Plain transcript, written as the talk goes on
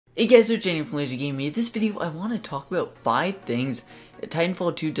Hey guys, it's Jenny from LazerGamingDaMLG. In this video, I want to talk about 5 things that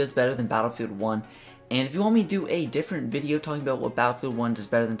Titanfall 2 does better than Battlefield 1. And if you want me to do a different video talking about what Battlefield 1 does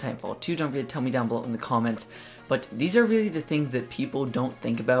better than Titanfall 2, don't forget to tell me down below in the comments. But these are really the things that people don't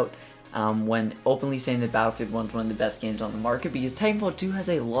think about when openly saying that Battlefield 1 is one of the best games on the market, because Titanfall 2 has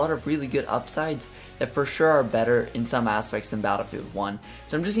a lot of really good upsides that for sure are better in some aspects than Battlefield 1.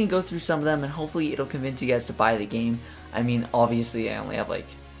 So I'm just going to go through some of them, and hopefully it'll convince you guys to buy the game. I mean, obviously I only have like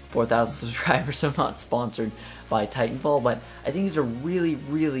 4,000 subscribers, so I'm not sponsored by Titanfall, but I think it's a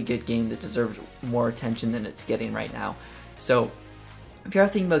really good game that deserves more attention than it's getting right now. So if you are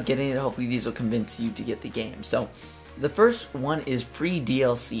thinking about getting it, hopefully these will convince you to get the game. So the first one is free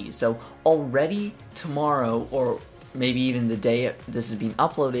DLC. So already tomorrow, or maybe even the day this is being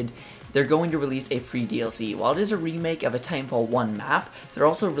uploaded, they're going to release a free DLC. While it is a remake of a Titanfall 1 map, they're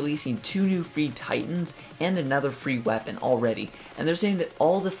also releasing 2 new free Titans and another free weapon already. And they're saying that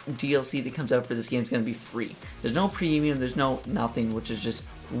all the DLC that comes out for this game is going to be free. There's no premium, there's no nothing, which is just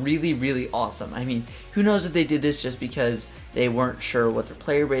really awesome. I mean, who knows if they did this just because they weren't sure what their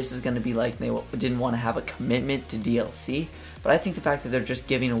player base is going to be like and they didn't want to have a commitment to DLC. But I think the fact that they're just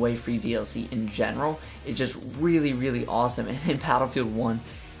giving away free DLC in general is just really awesome. And in Battlefield 1,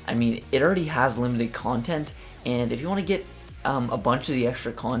 I mean, it already has limited content, and if you want to get a bunch of the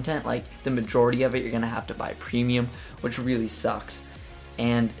extra content, like the majority of it, you're going to have to buy premium, which really sucks.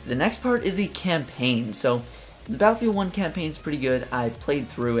 And the next part is the campaign. So the Battlefield 1 campaign is pretty good. I've played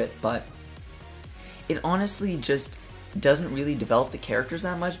through it, but it honestly just doesn't really develop the characters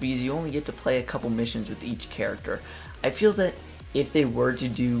that much because you only get to play a couple missions with each character. I feel that if they were to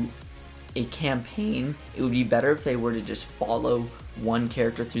do a campaign, it would be better if they were to just follow one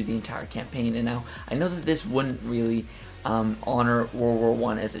character through the entire campaign. And now I know that this wouldn't really honor World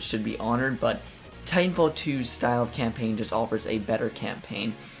War I as it should be honored, but Titanfall 2's style of campaign just offers a better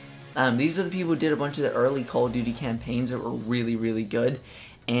campaign. These are the people who did a bunch of the early Call of Duty campaigns that were really good,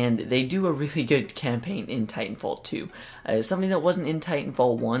 and they do a really good campaign in Titanfall 2. Something that wasn't in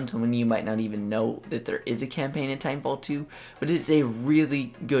Titanfall 1, so many of you might not even know that there is a campaign in Titanfall 2, but it's a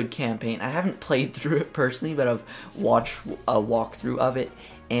really good campaign. I haven't played through it personally, but I've watched a walkthrough of it,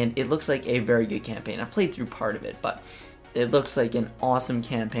 and it looks like a very good campaign. I've played through part of it, but it looks like an awesome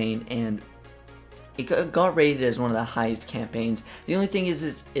campaign, and it got rated as one of the highest campaigns. The only thing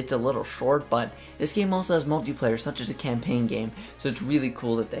is it's a little short, but this game also has multiplayer, such as a campaign game, so it's really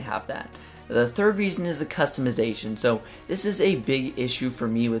cool that they have that. The third reason is the customization. So this is a big issue for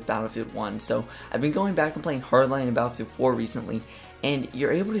me with Battlefield 1. So I've been going back and playing Hardline and Battlefield 4 recently, and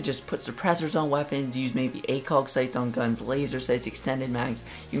you're able to just put suppressors on weapons, use maybe ACOG sights on guns, laser sights, extended mags.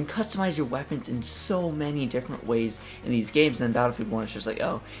 You can customize your weapons in so many different ways in these games, and then Battlefield 1 is just like,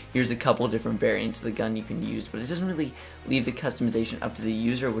 oh, here's a couple different variants of the gun you can use, but it doesn't really leave the customization up to the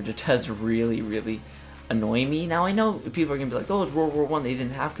user, which it does really annoy me. Now I know people are going to be like, oh, it's World War I, they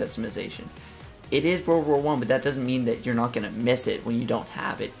didn't have customization. It is World War I, but that doesn't mean that you're not going to miss it when you don't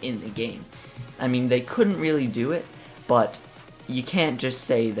have it in the game. I mean, they couldn't really do it, but you can't just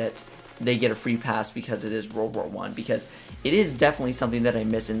say that they get a free pass because it is World War I, because it is definitely something that I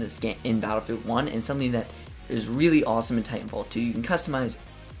miss in this game, in Battlefield 1, and something that is really awesome in Titanfall 2. You can customize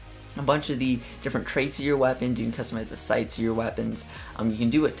a bunch of the different traits of your weapons, you can customize the sights of your weapons, you can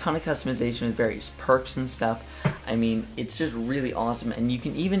do a ton of customization with various perks and stuff. I mean, it's just really awesome, and you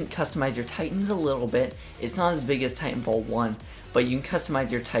can even customize your Titans a little bit. It's not as big as Titanfall 1, but you can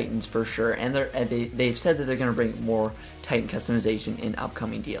customize your Titans for sure, and they've said that they're going to bring more Titan customization in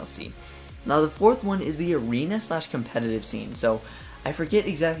upcoming DLC. Now the fourth one is the arena/competitive scene. So I forget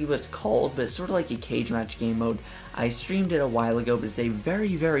exactly what it's called, but it's sort of like a cage match game mode. I streamed it a while ago, but it's a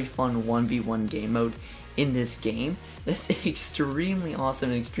very fun 1v1 game mode in this game that's extremely awesome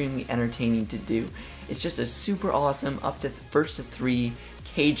and extremely entertaining to do. It's just a super awesome up to first to 3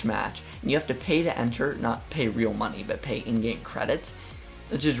 cage match, and you have to pay to enter, not pay real money, but pay in-game credits,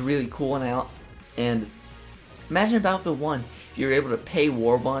 which is really cool. And imagine in Battlefield 1, if you were able to pay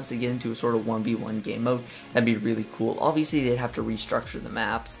war bonds to get into a sort of 1v1 game mode, that'd be really cool. Obviously, they'd have to restructure the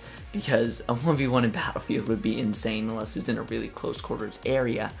maps, because a 1v1 in Battlefield would be insane unless it's in a really close quarters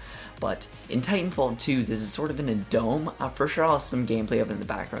area. But in Titanfall 2, this is sort of in a dome. For sure I'll have some gameplay up in the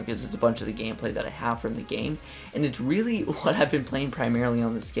background because it's a bunch of the gameplay that I have from the game, and it's really what I've been playing primarily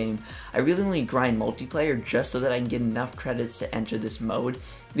on this game. I really only grind multiplayer just so that I can get enough credits to enter this mode,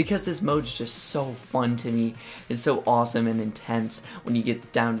 because this mode's just so fun to me. It's so awesome and intense when you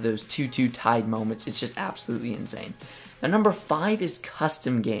get down to those 2-2 tied moments. It's just absolutely insane. Now number 5 is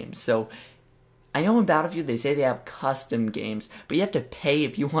custom games. So I know in Battlefield they say they have custom games, but you have to pay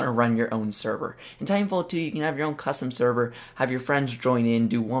if you want to run your own server. In Titanfall 2, you can have your own custom server, have your friends join in,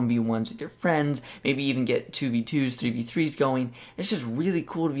 do 1v1s with your friends, maybe even get 2v2s, 3v3s going. It's just really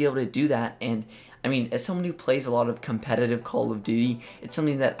cool to be able to do that, and I mean, as someone who plays a lot of competitive Call of Duty, it's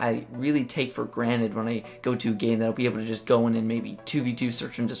something that I really take for granted when I go to a game, that I'll be able to just go in and maybe 2v2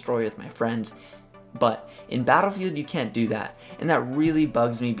 search and destroy with my friends. But in Battlefield, you can't do that, and that really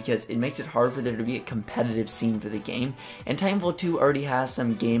bugs me because it makes it hard for there to be a competitive scene for the game. And Titanfall 2 already has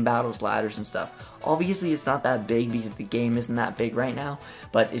some game battles, ladders, and stuff. Obviously, it's not that big because the game isn't that big right now,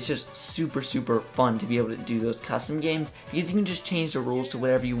 but it's just super, super fun to be able to do those custom games because you can just change the rules to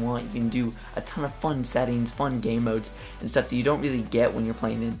whatever you want. You can do a ton of fun settings, fun game modes, and stuff that you don't really get when you're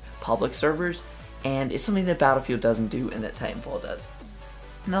playing in public servers, and it's something that Battlefield doesn't do and that Titanfall does.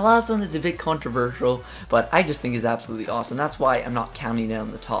 And the last one is a bit controversial, but I just think is absolutely awesome. That's why I'm not counting it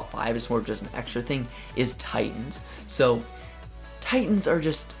on the top 5. It's more of just an extra thing, is Titans. So, Titans are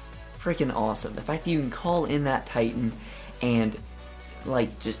just freaking awesome. The fact that you can call in that Titan and,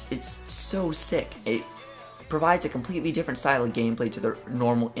 like, just, it's so sick. It provides a completely different style of gameplay to the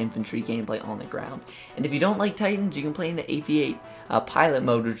normal infantry gameplay on the ground. And if you don't like Titans, you can play in the AV8 pilot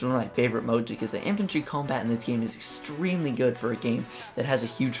mode, which is one of my favorite modes because the infantry combat in this game is extremely good for a game that has a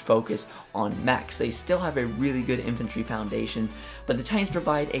huge focus on mechs. They still have a really good infantry foundation, but the Titans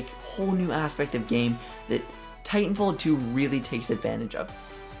provide a whole new aspect of game that Titanfall 2 really takes advantage of.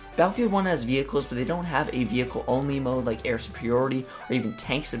 Battlefield 1 has vehicles, but they don't have a vehicle-only mode like air superiority or even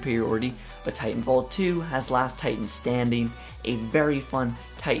tank superiority, but Titanfall 2 has Last Titan Standing, a very fun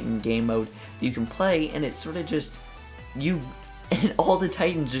Titan game mode that you can play, and it's sort of just you and all the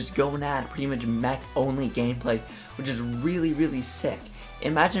Titans just going at pretty much mech-only gameplay, which is really, really sick.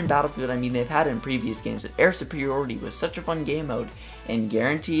 Imagine Battlefield, I mean, they've had it in previous games, but air superiority was such a fun game mode, and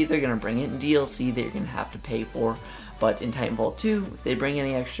guaranteed they're going to bring it in DLC that you're going to have to pay for. But in Titanfall 2, if they bring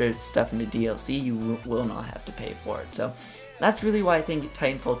any extra stuff into DLC, you will not have to pay for it. So that's really why I think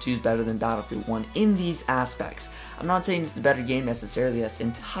Titanfall 2 is better than Battlefield 1 in these aspects. I'm not saying it's the better game necessarily, that's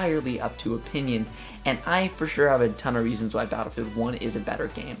entirely up to opinion, and I for sure have a ton of reasons why Battlefield 1 is a better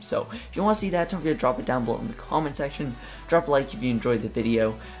game. So if you want to see that, don't forget to drop it down below in the comment section. Drop a like if you enjoyed the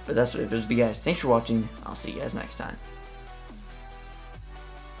video, but that's what it is for you guys. Thanks for watching, I'll see you guys next time.